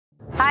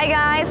Hi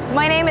guys,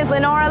 my name is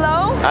Lenora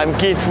Lowe. I'm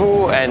Keith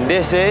Fu, and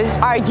this is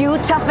Are You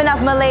Tough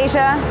Enough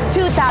Malaysia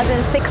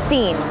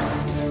 2016.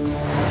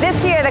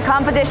 This year the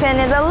competition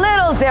is a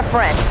little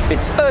different.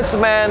 It's us,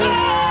 man,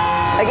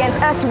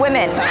 Against us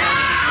women.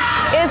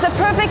 It is the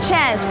perfect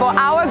chance for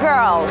our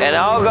girls and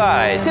our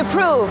guys. to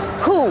prove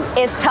who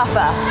is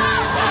tougher.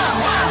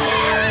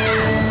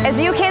 As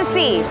you can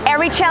see,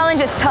 every challenge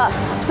is tough.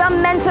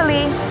 Some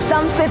mentally,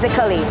 some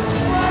physically.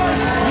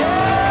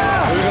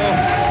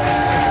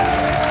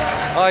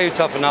 Are You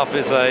Tough Enough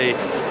is a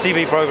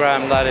TV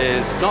program that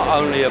is not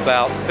only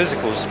about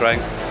physical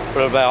strength,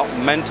 but about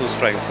mental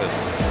strength.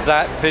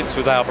 That fits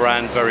with our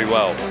brand very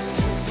well.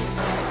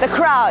 The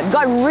crowd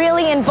got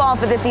really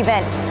involved with this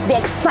event. The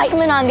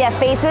excitement on their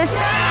faces,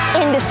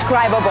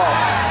 indescribable.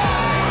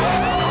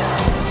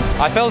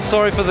 I felt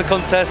sorry for the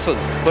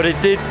contestants, but it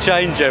did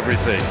change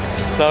everything.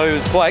 So it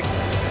was quite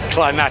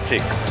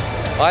climactic.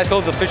 I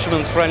thought the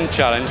Fisherman's Friend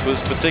Challenge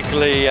was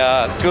particularly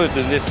good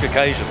in this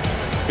occasion,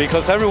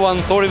 because everyone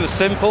thought it was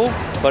simple,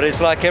 but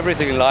it's like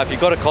everything in life, you've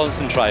got to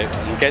concentrate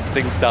and get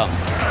things done.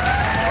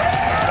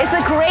 It's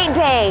a great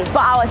day for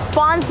our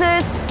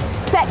sponsors,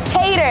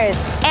 spectators,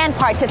 and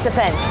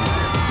participants.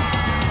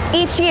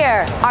 Each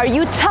year, Are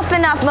You Tough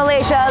Enough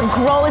Malaysia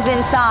grows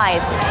in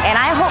size, and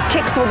I hope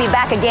Kicks will be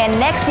back again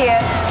next year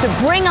to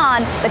bring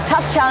on the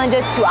tough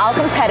challenges to our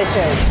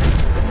competitors.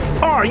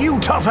 Are You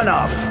Tough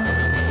Enough?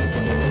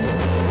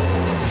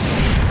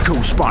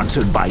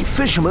 Co-sponsored by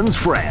Fisherman's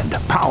Friend.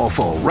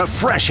 Powerful,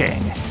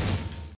 refreshing.